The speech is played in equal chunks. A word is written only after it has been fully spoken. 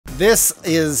This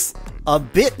is a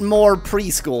bit more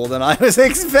preschool than I was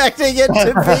expecting it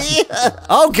to be.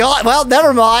 Oh god, well,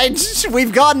 never mind.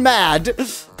 We've gone mad.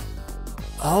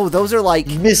 Oh, those are like...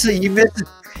 You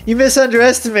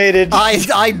misunderestimated.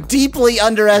 I deeply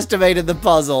underestimated the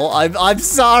puzzle. I'm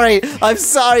sorry. I'm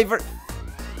sorry for...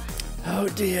 Oh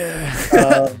dear.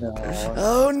 Oh no.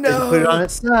 Oh no. Put it on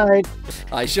its side.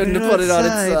 I shouldn't have put it on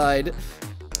its side.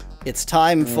 It's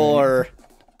time for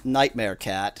Nightmare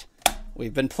Cat.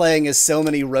 We've been playing as so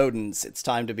many rodents. It's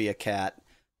time to be a cat.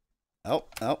 Oh,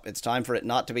 it's time for it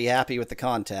not to be happy with the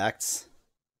contacts.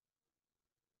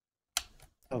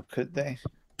 Oh, could they?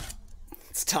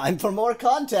 It's time for more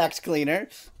contact cleaner.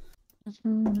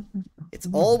 It's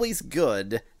always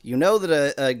good. You know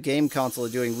that a game console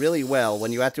is doing really well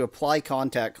when you have to apply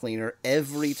contact cleaner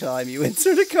every time you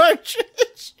insert a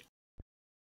cartridge.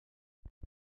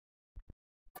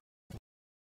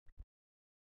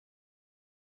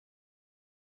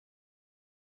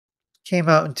 Came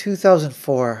out in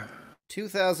 2004.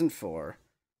 2004.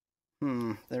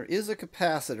 There is a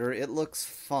capacitor. It looks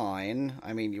fine.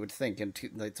 I mean, you would think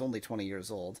it's only 20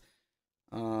 years old.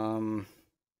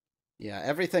 Yeah,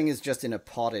 everything is just in a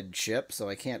potted chip, so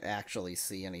I can't actually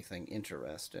see anything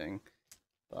interesting.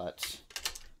 But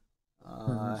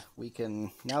we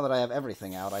can, now that I have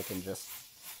everything out, I can just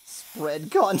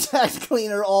spread contact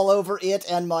cleaner all over it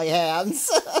and my hands.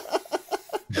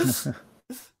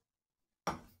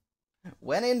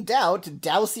 When in doubt,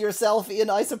 douse yourself in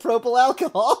isopropyl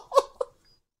alcohol.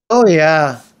 Oh,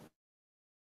 yeah.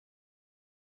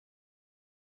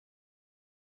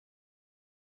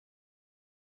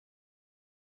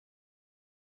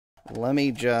 Let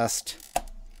me just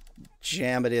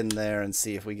jam it in there and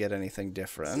see if we get anything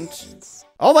different.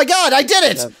 Oh my god, I did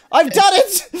it! I've done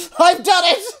it! I've done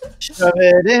it! Shove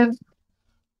it in.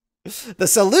 The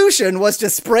solution was to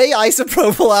spray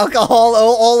isopropyl alcohol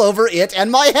all over it and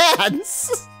my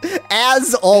hands!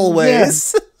 As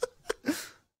always. Yes.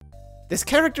 This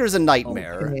character is a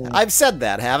nightmare. Okay. I've said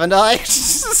that, haven't I?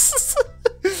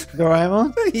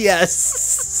 Doraemon?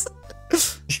 Yes.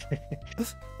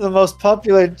 The most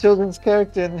popular children's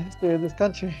character in the history of this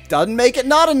country. Doesn't make it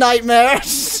not a nightmare.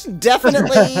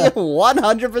 Definitely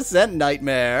 100%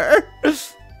 nightmare.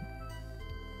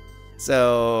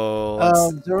 So...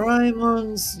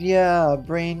 Doraemon's,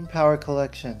 brain power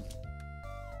collection.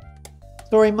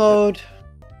 Story mode.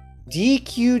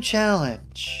 DQ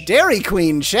challenge. Dairy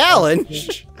Queen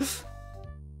challenge?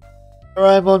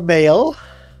 Doraemon male.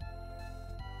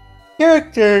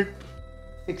 Character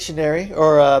dictionary,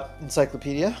 or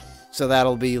encyclopedia. So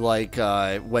that'll be like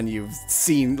when you've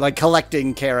seen, like,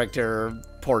 collecting character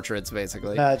portraits,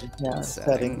 basically. Magic,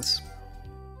 settings.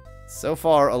 So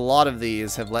far, a lot of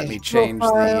these have let me change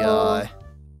the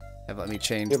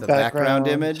background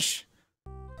image.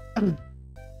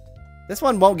 This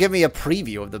one won't give me a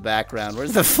preview of the background.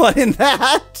 Where's the fun in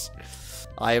that?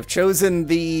 I have chosen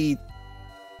the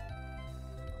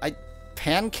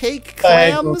pancake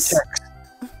clams.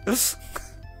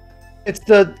 It's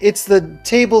the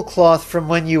tablecloth from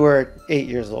when you were 8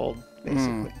 years old,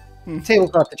 basically.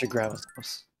 Tablecloth at your grandma's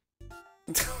house.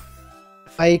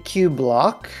 IQ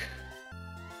block.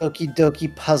 Okie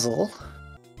dokie puzzle.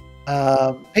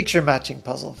 Picture matching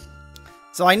puzzle.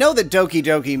 So I know that Doki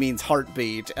Doki means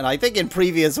heartbeat, and I think in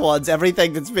previous ones,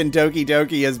 everything that's been Doki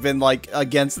Doki has been, like,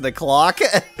 against the clock.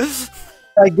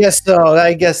 I guess so.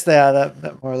 I guess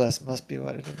that more or less must be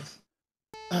what it is.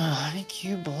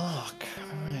 IQ block.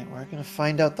 Alright, we're gonna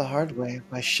find out the hard way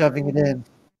by shoving it in.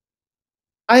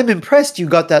 I'm impressed you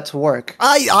got that to work.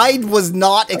 I was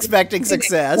not expecting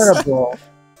success. Incredible.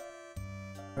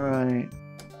 Alright.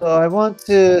 So I want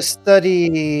to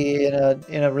study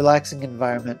in a relaxing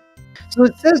environment. So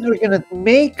it says we're gonna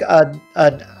make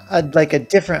like a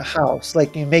different house.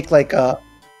 Like you make like a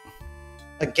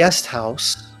guest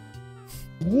house.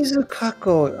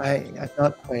 Mizukako, I'm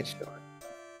not quite sure.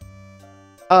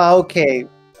 Okay.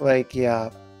 Like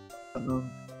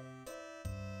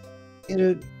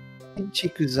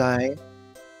Chikuzai.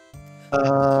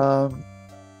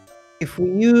 If we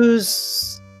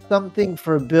use something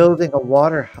for building a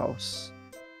water house.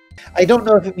 I don't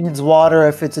know if it means water,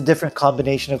 if it's a different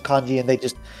combination of kanji and they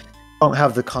just don't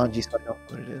have the kanji, so I don't know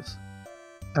what it is.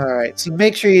 Alright, so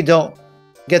make sure you don't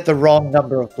get the wrong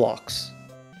number of blocks.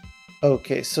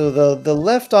 Okay, so the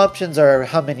left options are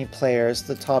how many players.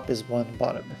 The top is 1,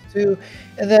 bottom is 2.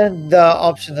 And then the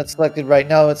option that's selected right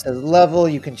now, it says level.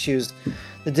 You can choose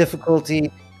the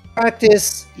difficulty,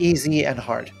 practice, easy, and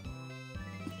hard.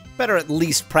 Better at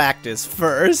least practice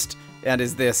first. And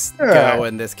is this go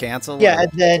and this cancel? Yeah,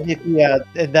 and then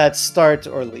and that's start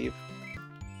or leave.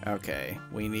 Okay,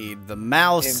 we need the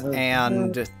mouse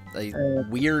and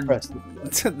weird press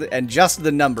and just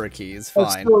the number keys.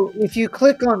 Fine. So if you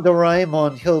click on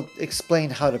Doraimon, he'll explain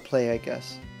how to play, I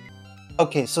guess.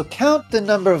 Okay, so count the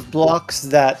number of blocks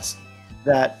that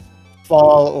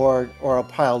fall or are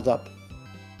piled up.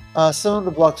 Some of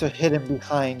the blocks are hidden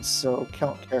behind, so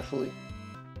count carefully.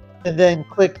 And then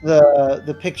click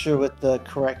the picture with the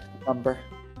correct number.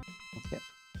 Okay.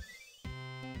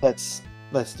 Let's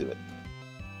do it.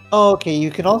 Oh, okay,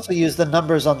 you can also use the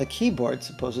numbers on the keyboard,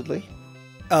 supposedly.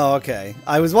 Oh, okay.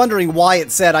 I was wondering why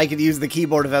it said I could use the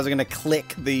keyboard if I was going to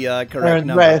click the correct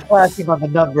number. Right, flashing on the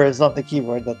numbers on the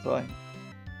keyboard, that's why.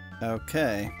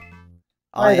 Okay.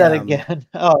 Try that again.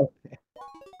 Oh, okay.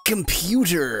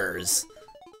 Computers.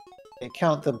 Okay,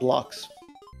 count the blocks.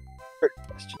 First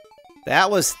question.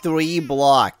 That was 3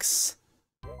 blocks.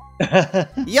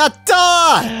 Yatta!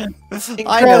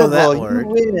 I know that word.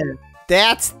 You win.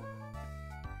 That's...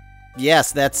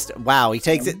 Yes, that's... Wow, it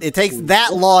takes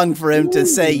that long for him to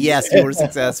say, yes, you were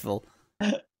successful.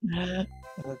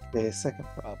 Okay, second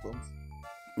problem.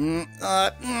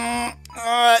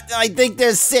 I think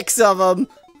there's 6 of them.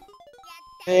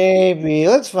 Maybe.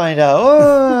 Let's find out.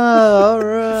 Oh, all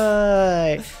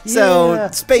right. So, Yeah.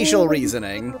 spatial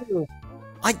reasoning.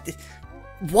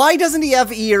 Why doesn't he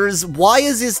have ears? Why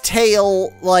is his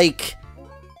tail like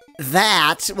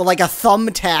that? Well, like a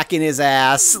thumbtack in his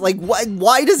ass. Like,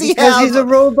 why does he have? Because he's a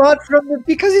robot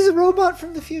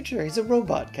from the future. He's a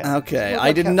robot cat. Okay,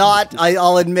 I did not.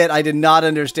 I'll admit, I did not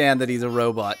understand that he's a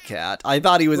robot cat. I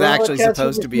thought he was actually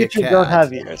supposed to be a cat. Don't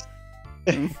have ears.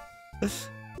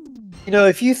 You know,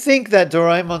 if you think that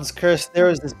Doraemon's cursed, there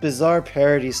was this bizarre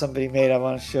parody somebody made. I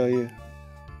want to show you.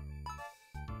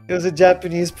 It was a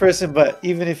Japanese person, but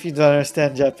even if you don't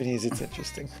understand Japanese, it's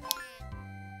interesting.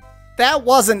 That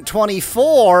wasn't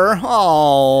 24.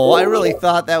 Oh, I really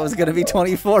thought that was going to be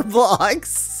 24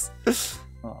 blocks.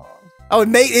 Oh,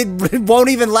 it won't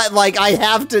even let, like, I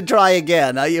have to try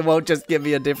again. It won't just give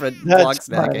me a different block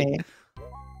snacking.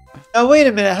 Oh, wait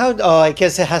a minute. How? Oh, I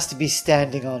guess it has to be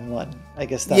standing on one. I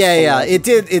guess that's yeah. It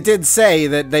did say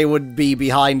that they would be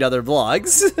behind other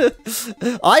blocks.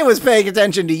 I was paying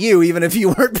attention to you, even if you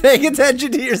weren't paying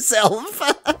attention to yourself.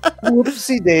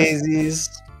 Whoopsie daisies.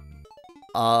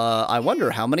 I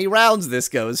wonder how many rounds this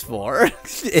goes for.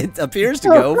 It appears to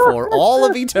go for all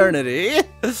of eternity.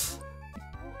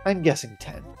 I'm guessing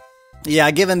 10.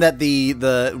 Yeah, given that the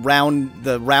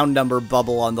round number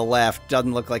bubble on the left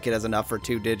doesn't look like it has enough for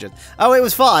 2 digits. Oh, it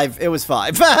was 5. It was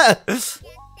 5.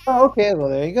 Oh, okay. Well,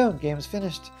 there you go. Game's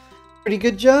finished. Pretty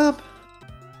good job.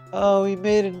 Oh, we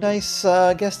made a nice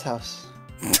guest house.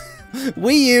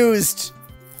 We used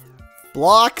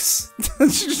blocks.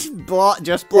 just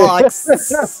blocks.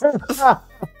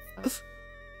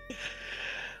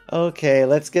 Okay,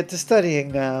 let's get to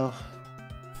studying now.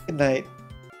 Good night.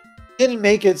 Didn't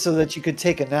make it so that you could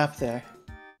take a nap there.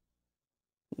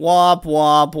 Womp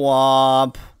womp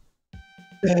womp.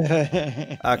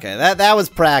 Okay, that was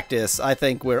practice. I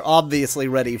think we're obviously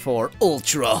ready for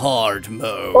ultra hard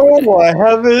mode. Oh my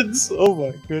heavens! Oh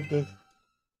my goodness.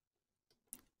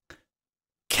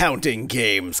 Counting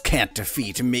games can't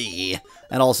defeat me.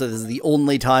 And also, this is the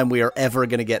only time we are ever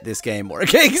going to get this game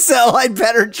working, so I'd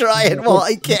better try it while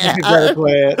I can. You better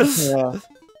play it. Yeah.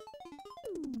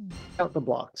 Count the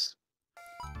blocks.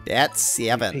 That's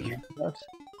 7. Figure it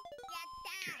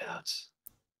out.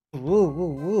 Woo,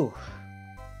 woo, woo.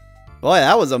 Boy,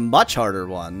 that was a much harder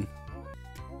one.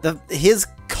 His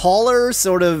collar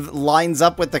sort of lines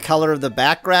up with the color of the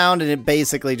background, and it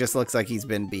basically just looks like he's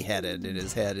been beheaded, and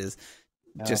his head is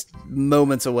just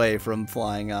moments away from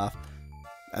flying off.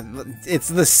 It's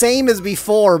the same as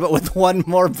before, but with 1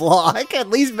 more block. At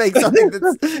least make something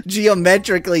that's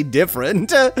geometrically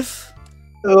different.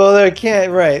 Well, they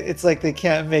can't, right. It's like they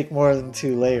can't make more than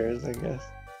 2 layers, I guess.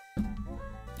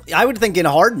 I would think in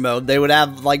hard mode they would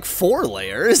have like 4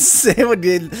 layers. It would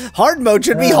be hard mode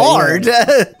should be hard.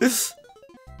 Yeah.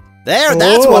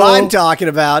 That's what I'm talking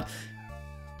about.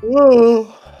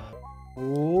 Whoa.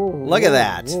 Look at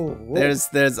that.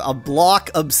 There's a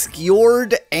block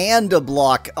obscured and a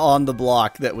block on the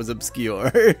block that was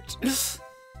obscured.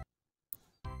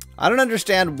 I don't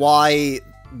understand why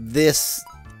this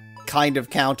kind of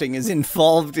counting is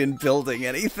involved in building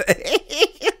anything.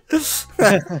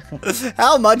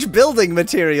 How much building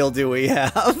material do we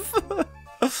have?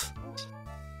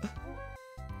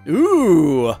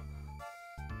 Ooh.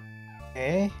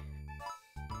 Okay.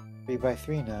 3 by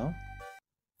 3 now.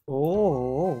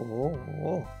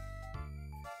 Oh.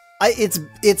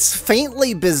 It's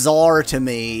faintly bizarre to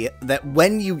me that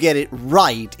when you get it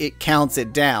right, it counts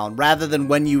it down, rather than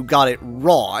when you got it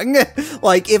wrong.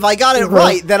 Like, if I got it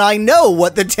right, then I know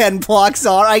what the 10 blocks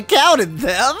are. I counted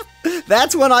them.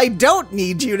 That's when I don't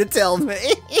need you to tell me.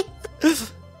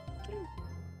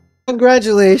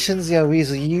 Congratulations,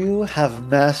 Weasel. You have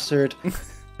mastered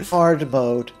hard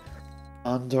mode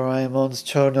on Doraemon's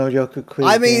Chono-Yoku quiz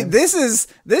I mean, game. this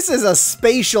is a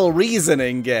spatial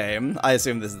reasoning game. I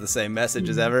assume this is the same message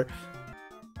as ever.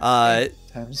 Time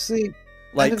to sleep.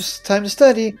 Like time to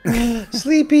study.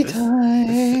 Sleepy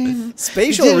time.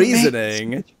 Spatial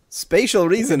reasoning. Spatial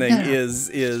reasoning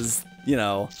is you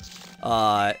know,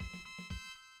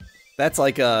 that's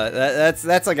like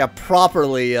a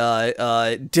properly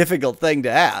difficult thing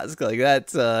to ask. Like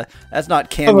that's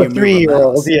not can you move a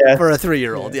 3-year-old, yeah. For a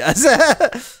 3-year-old, yes.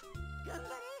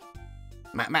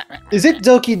 Is it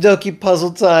Doki Doki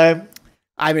puzzle time?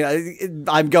 I mean,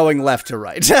 I'm going left to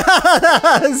right.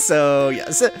 So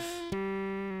yes.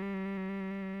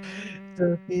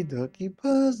 Doki Doki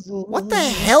puzzle. What the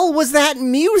hell was that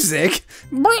music?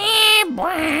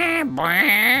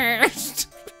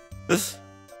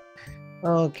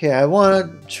 Okay, I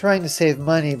want trying to save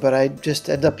money, but I just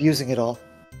end up using it all.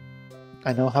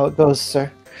 I know how it goes,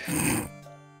 sir.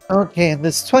 Okay, in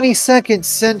this 22nd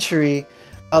century,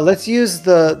 let's use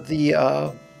the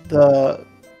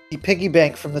piggy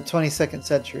bank from the 22nd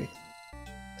century.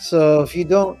 So if you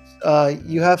don't,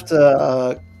 you have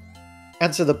to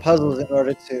answer the puzzles in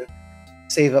order to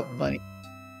save up money.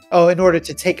 Oh, in order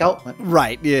to take out money.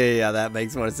 Right. Yeah, that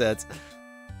makes more sense.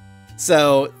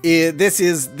 So this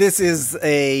is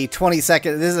a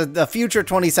 22nd. This is a future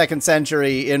 22nd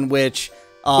century in which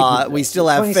we still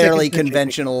have fairly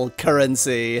conventional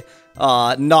currency,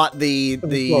 not the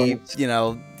you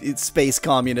know, space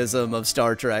communism of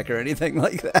Star Trek or anything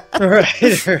like that.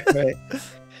 Right.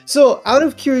 So, out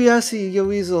of curiosity,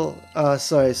 Yoweasel,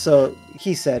 sorry. So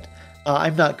he said,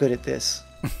 "I'm not good at this."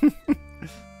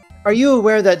 Are you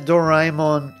aware that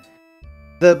Doraemon?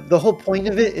 The whole point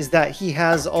of it is that he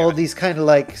has all these kind of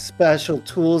like special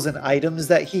tools and items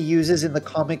that he uses in the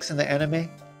comics and the anime.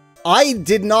 I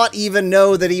did not even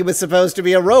know that he was supposed to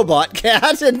be a robot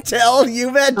cat until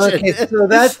you mentioned it. So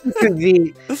that's the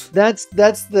caveat. That's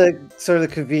the sort of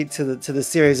the caveat to the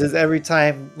series. Is every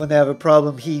time when they have a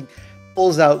problem, he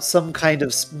pulls out some kind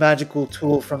of magical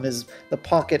tool from the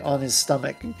pocket on his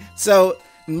stomach. So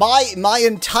my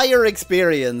entire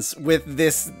experience with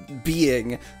this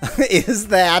being is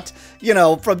that, you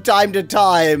know, from time to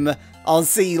time I'll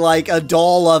see like a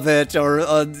doll of it or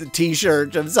a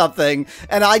t-shirt of something,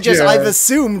 and I've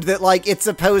assumed that like it's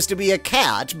supposed to be a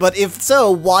cat, but if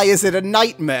so, why is it a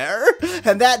nightmare?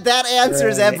 And that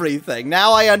answers everything.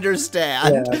 Now I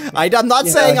understand. Yeah. I'm not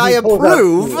saying I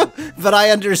approve, but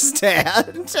I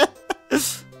understand.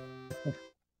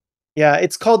 Yeah,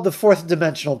 it's called the fourth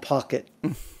dimensional pocket.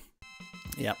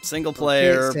 Yep, single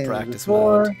player, practice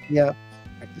mode. Yep,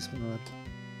 practice mode.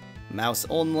 Mouse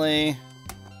only.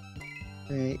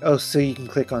 Okay. Oh, so you can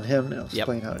click on him and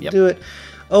explain how to do it.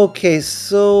 Okay,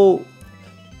 so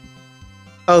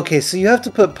you have to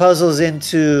put puzzles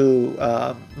into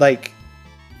like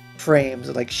frames,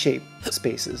 like shape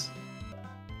spaces.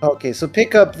 Okay, so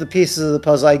pick up the pieces of the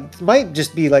puzzle. It might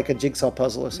just be like a jigsaw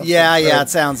puzzle or something. Yeah, it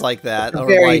sounds like that. A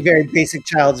very basic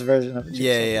child's version of a jigsaw.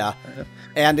 Yeah.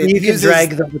 And you can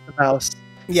drag them with the mouse.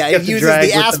 Yeah, it uses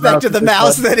the aspect of the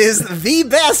mouse that is the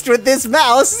best with this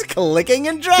mouse, clicking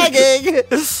and dragging.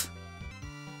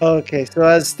 Okay, so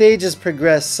as stages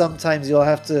progress, sometimes you'll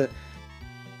have to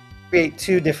create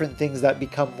two different things that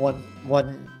become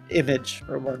one image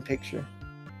or one picture.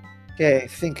 Okay,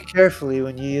 think carefully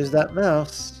when you use that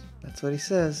mouse. That's what he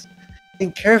says.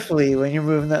 Think carefully when you're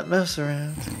moving that mouse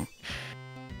around.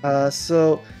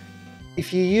 So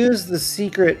if you use the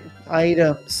secret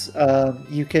items,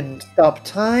 you can stop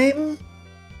time,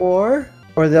 or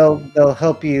they'll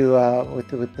help you with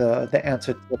the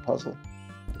answer to the puzzle.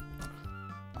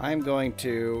 I'm going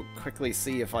to quickly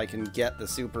see if I can get the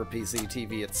Super PC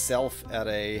TV itself at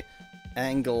a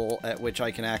angle at which I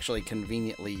can actually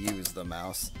conveniently use the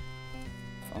mouse.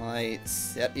 If I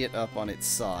set it up on its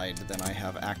side, then I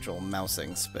have actual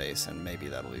mousing space, and maybe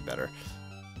that'll be better.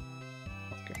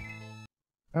 Okay.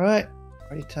 All right.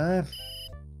 Party time.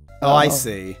 Oh, I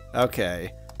see.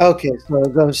 Okay. Okay, so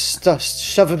go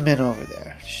shove him in over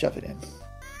there. Shove it in.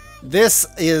 This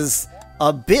is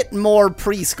a bit more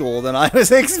preschool than I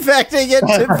was expecting it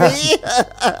to be.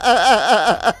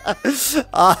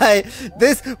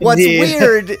 What's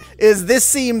weird is this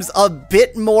seems a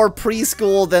bit more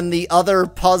preschool than the other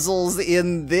puzzles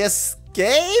in this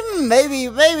game.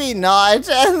 Maybe not.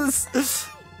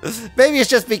 Maybe it's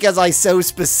just because I so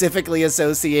specifically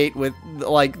associate with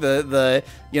like the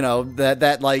you know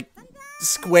that like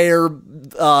square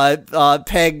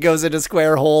peg goes into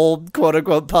square hole quote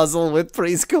unquote puzzle with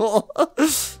preschool.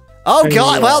 Oh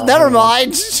god, well never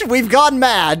mind. We've gone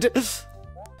mad.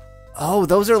 Oh,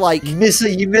 those are like You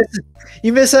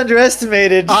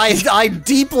misunderestimated. I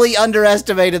deeply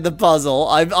underestimated the puzzle.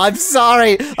 I'm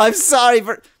sorry. I'm sorry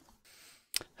for.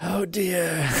 Oh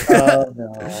dear. Oh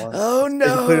no. Oh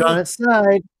no. Put it on its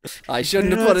side. I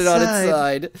shouldn't have put it on its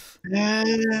side.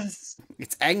 Yes.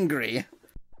 It's angry.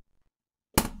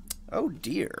 Oh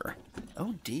dear.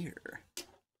 Oh dear.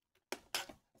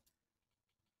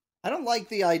 I don't like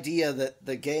the idea that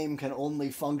the game can only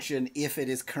function if it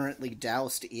is currently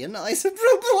doused in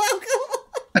isopropyl alcohol.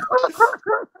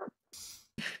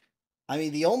 I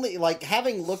mean, the only, like,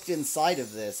 having looked inside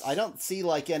of this, I don't see,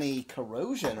 like, any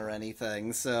corrosion or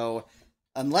anything, so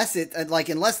unless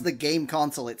the game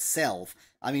console itself,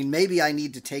 I mean, maybe I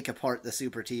need to take apart the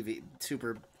Super TV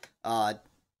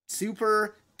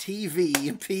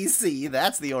PC,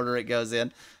 that's the order it goes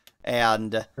in,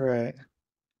 and Right.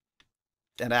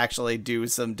 and actually do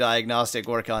some diagnostic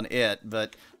work on it,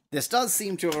 but this does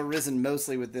seem to have arisen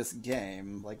mostly with this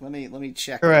game. Like, let me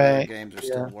check if other games are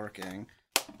still working.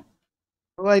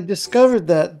 Well, I discovered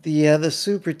that the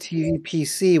Super TV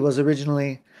PC was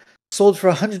originally sold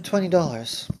for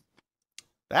 $120.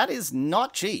 That is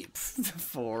not cheap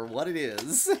for what it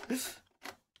is.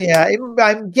 Yeah,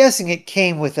 I'm guessing it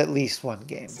came with at least one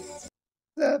game.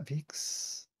 That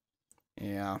makes...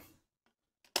 Yeah.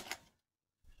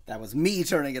 That was me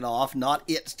turning it off, not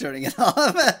it turning it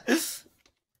off.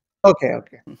 Okay.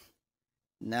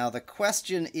 Now the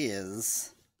question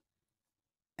is,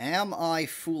 am I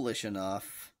foolish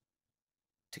enough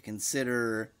to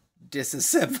consider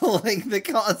disassembling the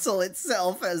console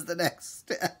itself as the next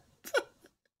step?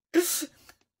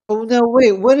 Oh no!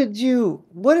 Wait. What did you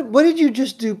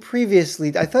just do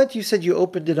previously? I thought you said you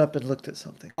opened it up and looked at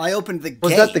something. I opened the game.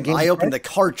 Was that the game I opened cart? the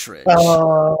cartridge.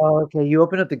 Oh, okay. You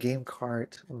opened up the game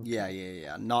cart. Okay.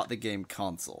 Yeah. Not the game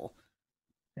console.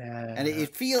 Yeah. And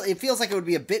it feels like it would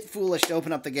be a bit foolish to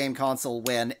open up the game console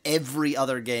when every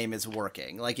other game is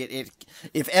working. Like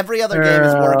if every other game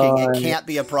is working, it can't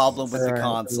be a problem with the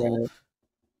console.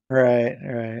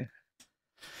 Right.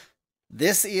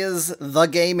 This is the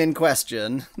game in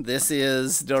question. This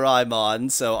is Doraimon.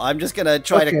 So I'm just gonna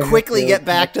try to quickly get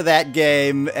back to that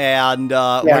game, and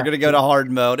we're gonna go to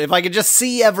hard mode. If I could just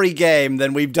see every game,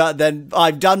 then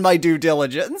I've done my due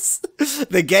diligence.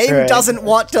 The game doesn't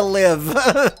want to live.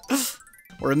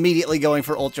 We're immediately going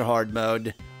for ultra hard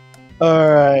mode. All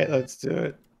right, let's do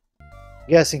it. I'm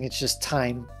guessing it's just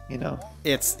time, you know.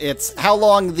 It's how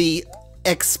long the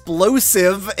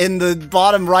explosive in the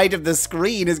bottom right of the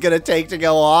screen is gonna take to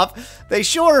go off.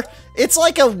 It's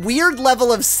like a weird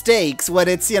level of stakes when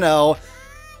it's, you know,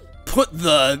 put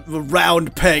the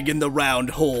round peg in the round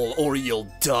hole or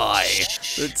you'll die.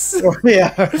 It's... Oh,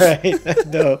 yeah, right.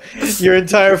 No, your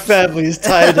entire family is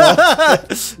tied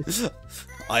up.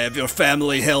 I have your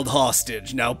family held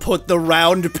hostage. Now put the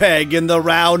round peg in the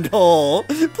round hole.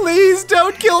 Please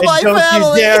don't kill my family.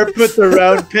 Don't you dare put the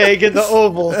round peg in the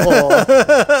oval hole.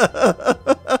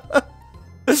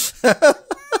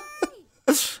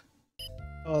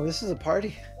 Oh, this is a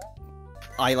party.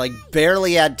 I, like,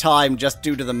 barely had time just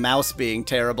due to the mouse being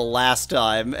terrible last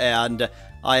time, and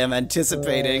I am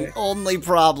anticipating only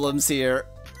problems here.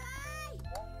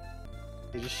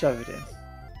 You just shove it in.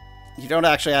 You don't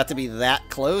actually have to be that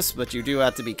close, but you do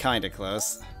have to be kind of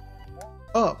close.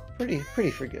 Oh, pretty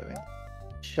forgiving.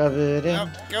 Shove it in.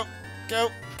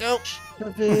 Go.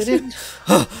 Shove it in.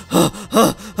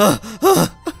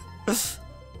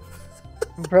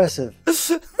 Impressive.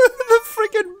 The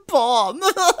freaking bomb.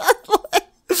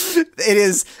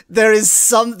 There is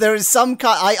some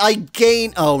I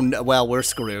gain. Oh no, well, we're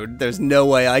screwed. There's no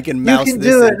way I can mouse this. You can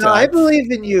do it. No, I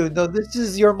believe in you. No, this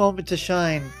is your moment to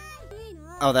shine.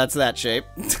 Oh, that's that shape.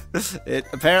 It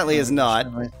apparently is not.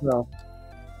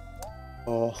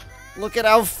 Oh. Look at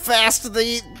how fast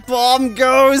the bomb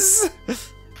goes!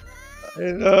 I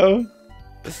know.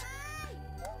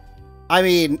 I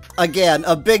mean, again,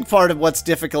 a big part of what's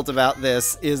difficult about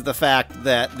this is the fact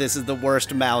that this is the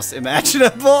worst mouse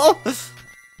imaginable.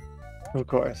 Of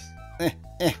course.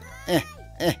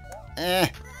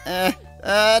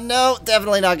 No,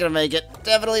 definitely not gonna make it.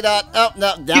 Definitely not. Oh,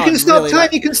 no. You can stop time,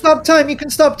 you can stop time, you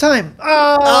can stop time.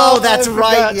 Oh, that's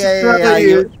right.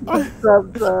 Yeah.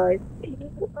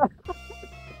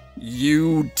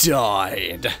 You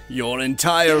died. Your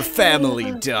entire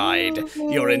family died.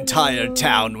 Your entire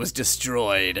town was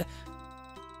destroyed.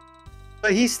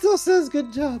 But he still says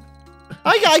good job.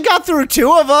 I got through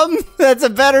 2 of them. That's a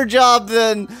better job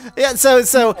than... Yeah,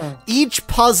 so each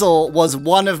puzzle was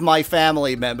one of my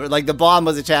family members. Like, the bomb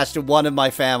was attached to one of my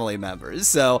family members.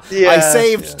 So I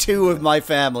saved 2 of my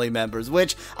family members,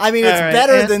 which, I mean, it's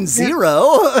better than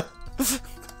 0.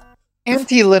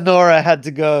 Auntie Lenora had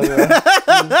to go.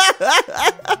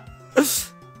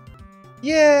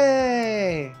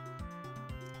 Yay!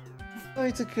 Oh,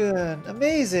 it's good.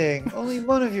 Amazing. Only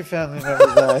one of your family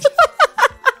members died.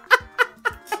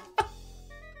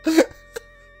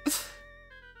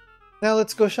 Now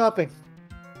let's go shopping.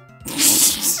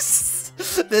 This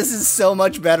is so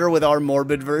much better with our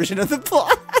morbid version of the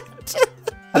plot.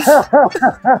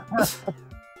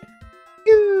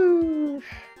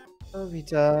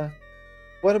 Nobita,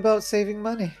 what about saving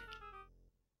money?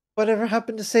 Whatever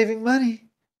happened to saving money?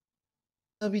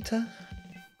 Nobita?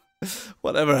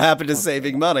 Whatever happened to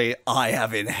saving money? I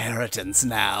have inheritance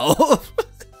now.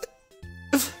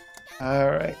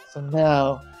 Alright, so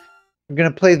now we're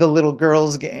gonna play the little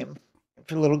girls game.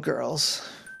 For little girls.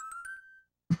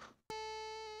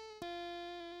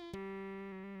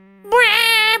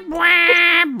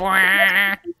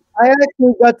 I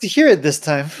actually got to hear it this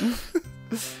time.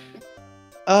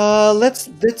 Let's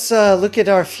look at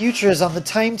our futures on the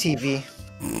Time TV.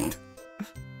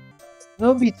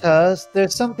 Nobita,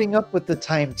 there's something up with the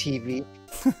Time TV.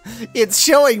 It's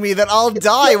showing me that I'll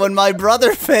die when my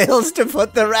brother fails to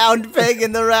put the round peg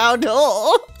in the round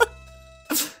hole.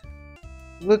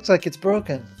 Looks like it's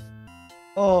broken.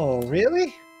 Oh,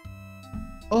 really?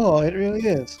 Oh, it really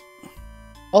is.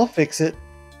 I'll fix it.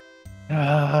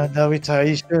 Nobita, are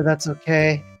you sure that's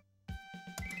okay?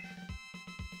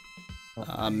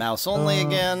 Mouse only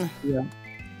again. Yeah.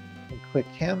 Click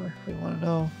hammer if we want to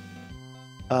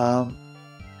know.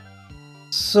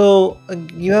 So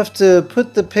you have to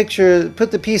put the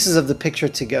pieces of the picture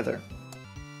together.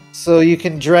 So you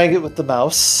can drag it with the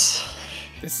mouse.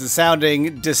 This is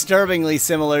sounding disturbingly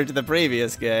similar to the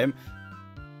previous game.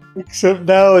 Except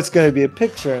now it's going to be a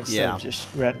picture instead of just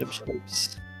random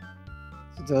shapes.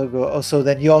 So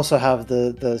then you also have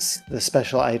the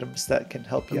special items that can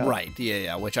help you out. Right,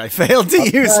 yeah, which I failed to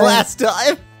use last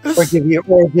time. or give you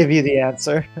the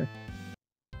answer.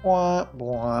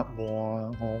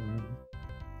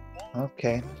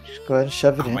 Okay, just go ahead and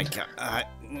shove it in. Oh my god,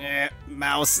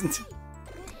 mouse.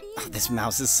 Oh, this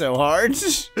mouse is so hard.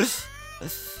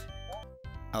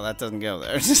 Oh, that doesn't go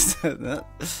there.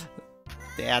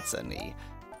 That's a knee.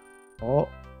 Oh.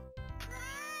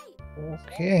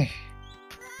 Okay.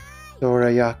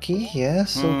 Dorayaki,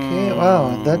 yes, okay.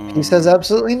 Wow, that piece has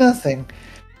absolutely nothing.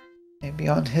 Maybe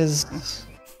on his...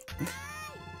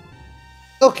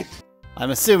 Okay. I'm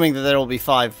assuming that there will be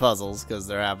 5 puzzles, because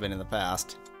there have been in the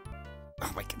past.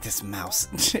 Oh my god, this mouse.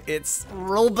 It's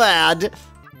real bad.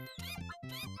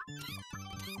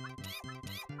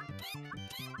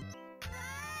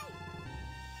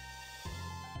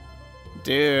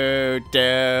 Do.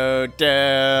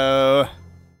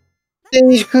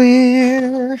 Stage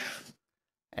clear.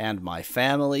 And my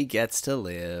family gets to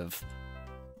live.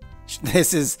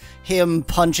 This is him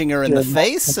punching her in the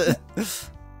face.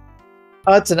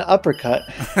 Oh, it's an uppercut.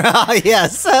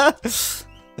 Yes.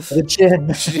 The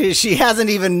chin. She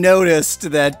hasn't even noticed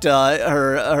that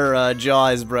her jaw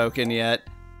is broken yet.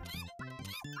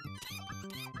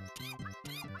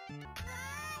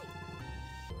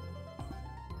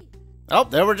 Oh,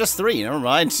 there were just 3. Never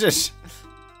mind.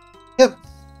 Yep.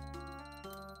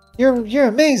 You're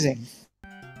amazing.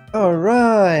 All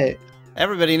right.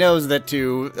 Everybody knows that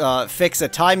to fix a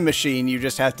time machine, you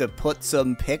just have to put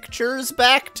some pictures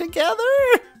back together.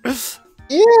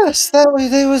 Yes,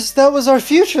 that was our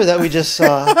future that we just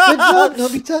saw. Good job,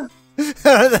 Nobita.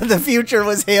 The future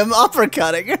was him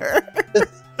uppercutting her.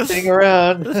 Sitting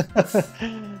around.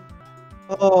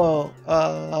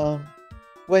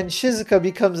 When Shizuka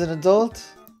becomes an adult.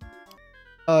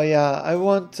 Oh yeah, I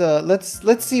want.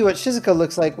 Let's see what Shizuka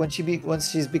looks like when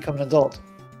once she's become an adult.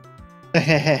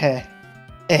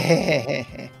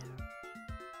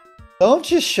 Don't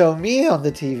just show me on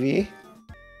the TV.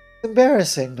 It's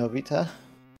embarrassing, Nobita.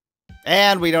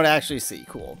 And we don't actually see.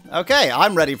 Cool. Okay,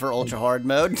 I'm ready for ultra hard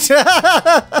mode.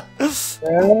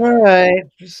 Alright,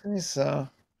 just say so.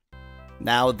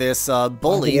 Now this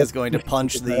bully is going to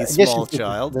punch the small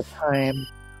child. The time.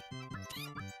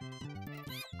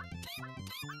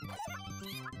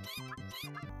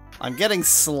 I'm getting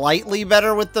slightly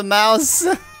better with the mouse.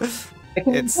 I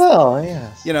can tell,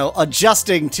 yes. You know,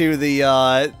 adjusting to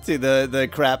the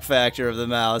crap factor of the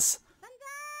mouse.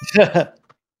 The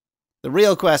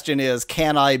real question is,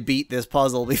 can I beat this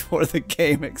puzzle before the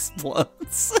game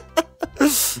explodes?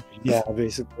 Yeah,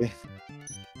 basically.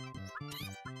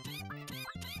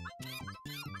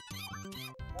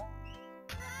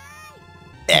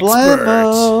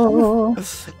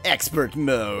 Blammo! Expert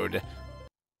mode.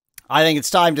 I think it's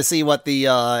time to see what the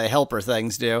helper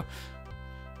things do.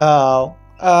 Oh,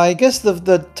 I guess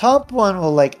the top one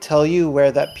will like tell you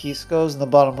where that piece goes, and the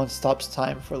bottom one stops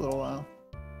time for a little while.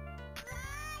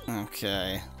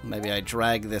 Okay, maybe I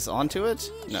drag this onto it?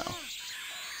 No.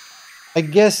 I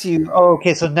guess you... Oh,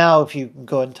 okay, so now if you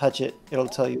go and touch it, it'll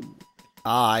tell you.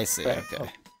 Ah, I see, Right.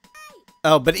 okay.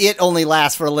 Oh, but it only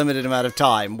lasts for a limited amount of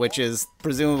time, which is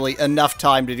presumably enough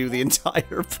time to do the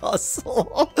entire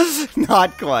puzzle.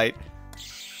 Not quite.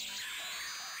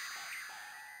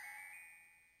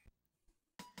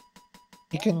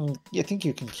 You can... I think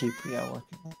you can keep, working.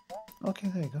 Okay,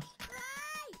 there you go.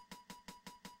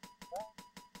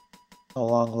 How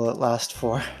long will it last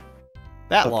for?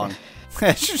 That Okay. long.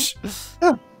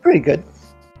 Oh, pretty good.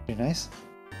 Pretty nice.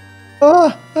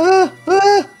 Oh, oh,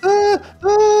 oh, oh,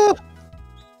 oh.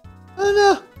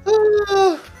 Oh no!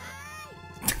 Oh.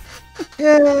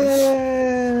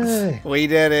 Yay! We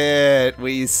did it!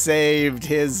 We saved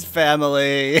his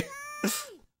family!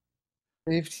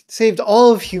 Saved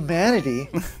all of humanity.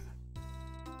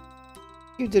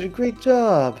 You did a great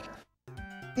job.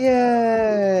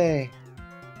 Yay!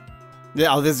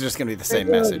 Yeah, oh, this is just gonna be the same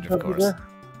message, of course.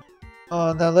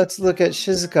 Oh, now let's look at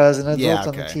Shizuka as an adult Yeah,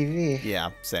 on the okay. TV. Yeah,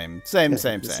 same.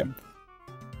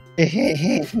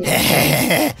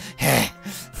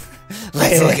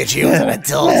 Let's look at you as an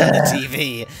adult on the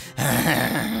TV.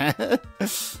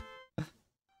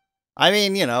 I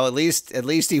mean, you know, at least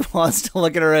he wants to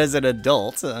look at her as an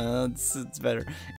adult. It's better.